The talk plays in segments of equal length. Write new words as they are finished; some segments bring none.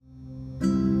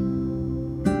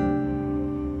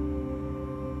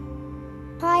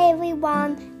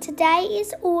everyone. Today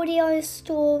is audio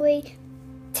story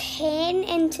 10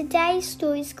 and today's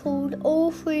story is called All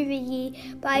Through the Year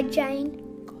by Jane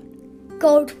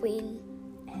Godwin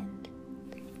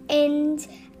and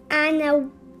Anna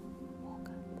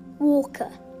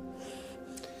Walker.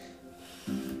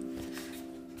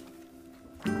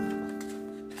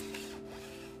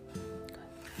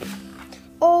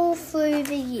 All through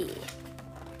the year.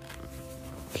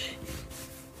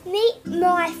 Meet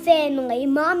my family,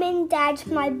 Mum and Dad,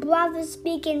 my brothers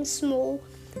big and small,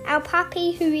 our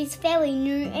puppy who is very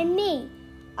new, and me.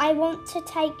 I want to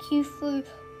take you through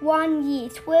 1 year,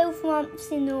 12 months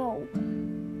in all.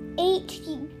 Each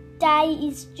day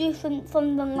is different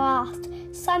from the last.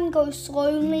 Some go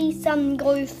slowly, some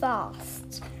go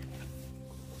fast.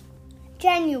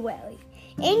 January.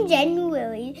 In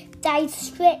January, days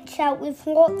stretch out with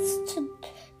lots to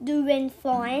do and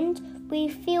find. We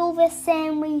fill the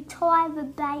sand, we tie the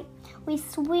bait, we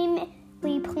swim,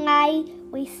 we play,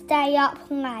 we stay up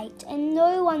late, and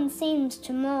no one seems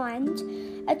to mind.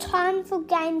 A time for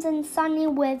games and sunny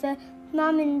weather,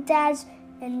 Mum and Dad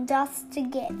and us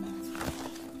together.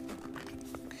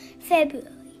 February.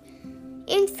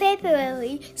 In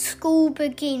February, school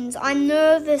begins. I'm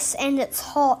nervous and it's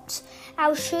hot.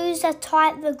 Our shoes are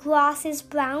tight, the grass is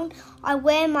brown. I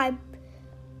wear my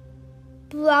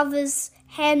brother's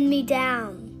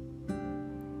hand-me-down.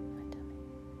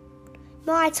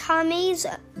 My tummy's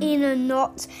in a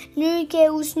knot. New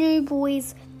girls, new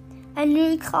boys, a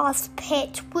new class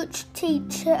pet. Which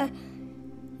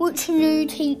new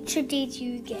teacher did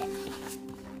you get?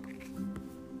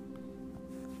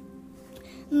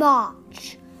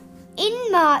 March.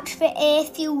 In March, the air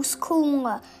feels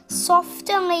cooler.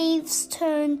 Softer leaves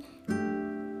turn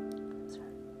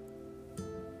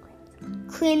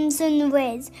crimson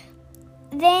red.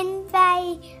 Then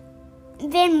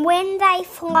when they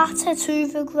flutter to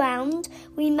the ground,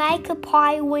 we make a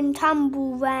pile and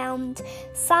tumble round.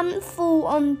 Some fall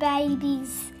on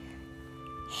baby's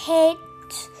head.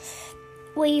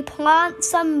 We plant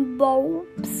some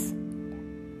bulbs.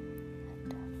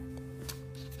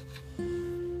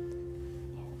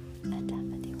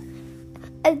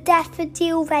 A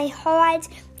daffodil they hide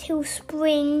till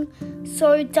spring,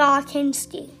 so dark and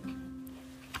still.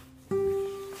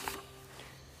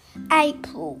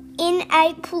 April. In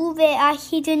April there are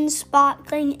hidden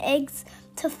sparkling eggs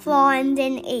to find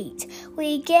and eat.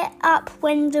 We get up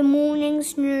when the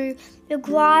morning's new. The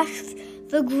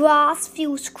grass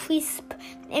feels crisp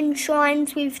and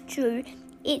shines with dew.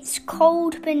 It's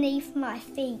cold beneath my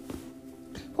feet.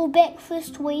 For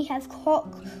breakfast we have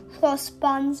cross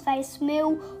buns. They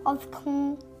smell of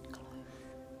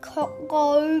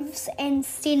cloves and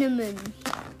cinnamon.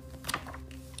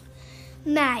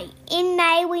 May. In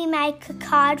May we make a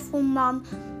card for Mum,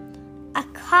 a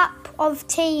cup of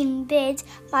tea in bed.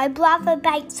 My brother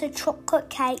bakes a chocolate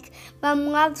cake. Mum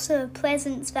loves the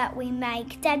presents that we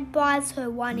make. Dad buys her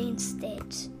one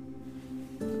instead.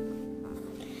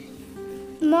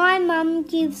 My mum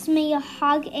gives me a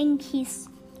hug and kiss.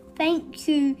 Thank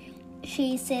you,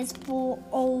 she says, for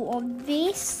all of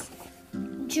this.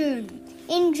 June.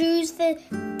 In June the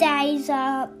days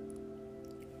are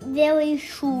very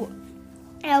short.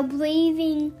 Our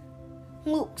breathing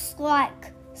looks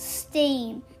like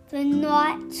steam. The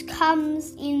night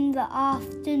comes in the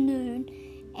afternoon,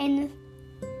 and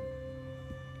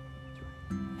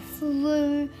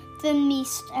through the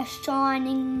mist a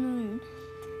shining moon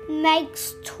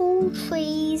makes tall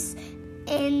trees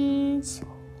and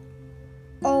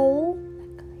all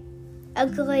a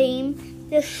gleam.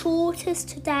 The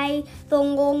shortest day, the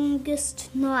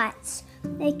longest nights.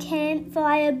 The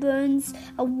campfire burns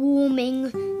a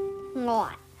warming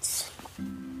light.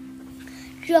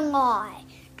 July.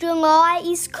 July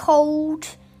is cold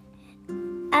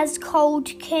as cold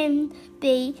can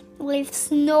be, with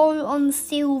snow on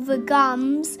silver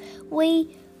gums.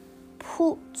 We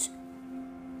put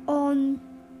on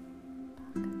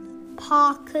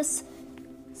parkas,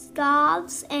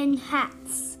 scarves and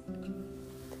hats.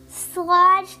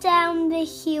 Slide down the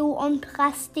hill on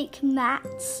plastic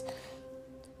mats.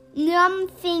 Numb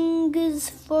fingers,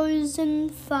 frozen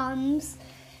thumbs.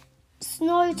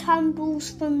 Snow tumbles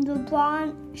from the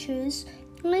branches.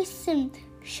 Listen,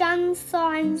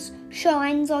 sunshine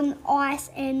shines on ice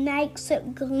and makes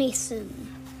it glisten.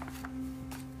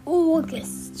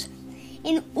 August.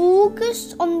 In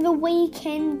August, on the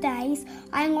weekend days,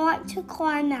 I like to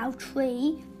climb our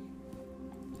tree.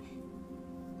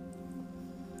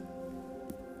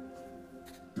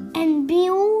 And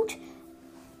build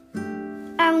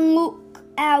and look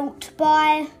out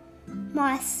by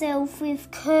myself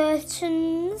with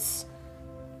curtains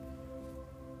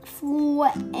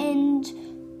floor and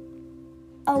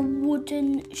a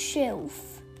wooden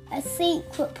shelf. A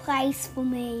secret place for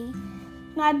me.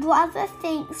 My brother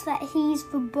thinks that he's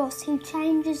the boss who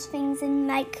changes things and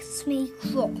makes me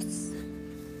cross.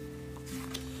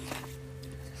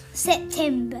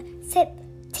 September.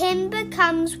 September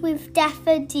comes with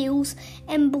daffodils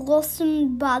and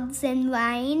blossom buds and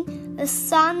rain. The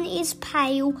sun is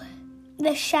pale,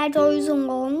 the shadows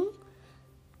long,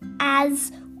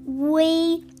 as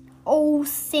we all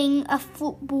sing a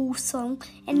football song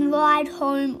and ride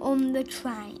home on the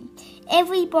train.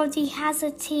 Everybody has a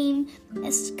team,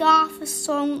 a scarf, a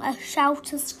song, a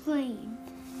shout, a scream.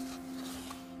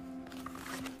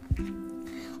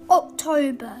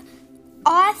 October.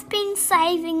 I've been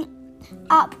saving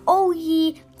up all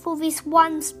year for this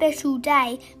one special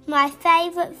day. My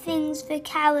favourite thing's the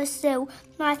carousel.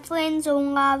 My friends all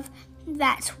love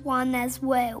that one as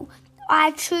well.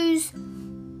 I choose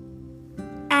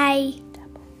a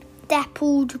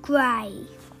dappled grey.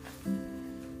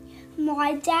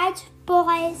 My dad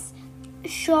buys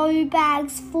show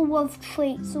bags full of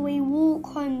treats, so we walk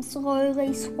home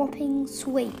slowly swapping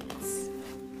sweets.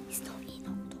 It's not in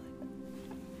October.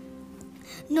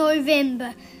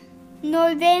 November.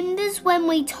 November's when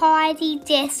we tidy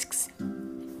desks,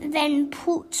 then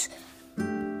put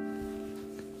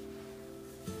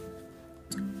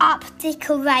up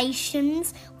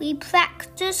decorations. We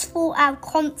practice for our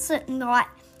concert night.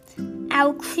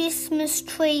 Our Christmas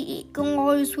tree, it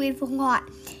glows with light.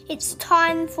 It's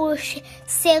time for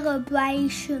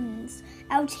celebrations.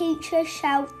 Our teacher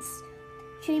shouts,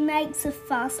 she makes a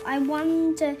fuss. I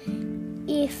wonder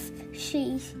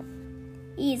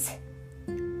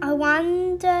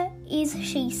is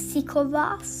she sick of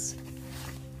us?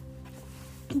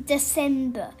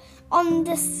 December.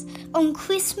 On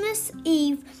Christmas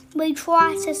Eve, we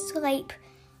try to sleep,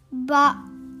 but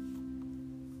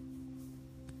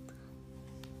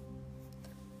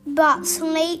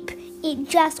sleep, it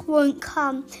just won't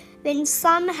come. Then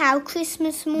somehow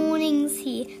Christmas morning's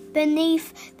here.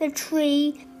 Beneath the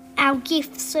tree, our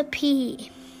gifts appear.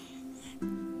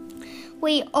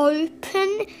 We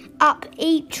open up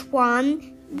each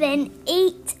one, then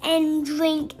eat and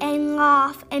drink and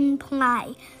laugh and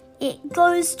play. It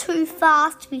goes too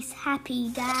fast this happy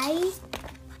day.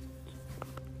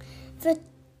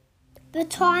 The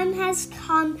time has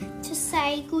come to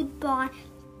say goodbye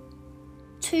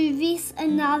to this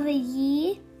another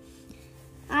year.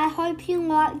 I hope you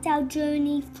liked our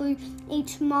journey through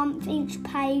each month, each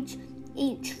page,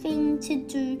 each thing to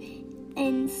do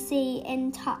and see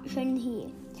and touch and hear.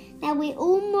 Now we're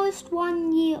almost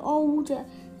 1 year older,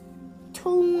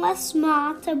 taller,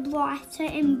 smarter, brighter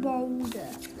and bolder.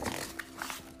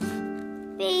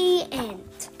 The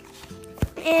end.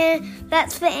 And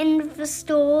that's the end of the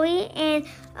story, and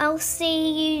I'll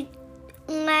see you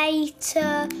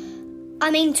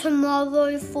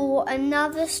tomorrow for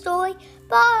another story.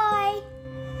 Bye!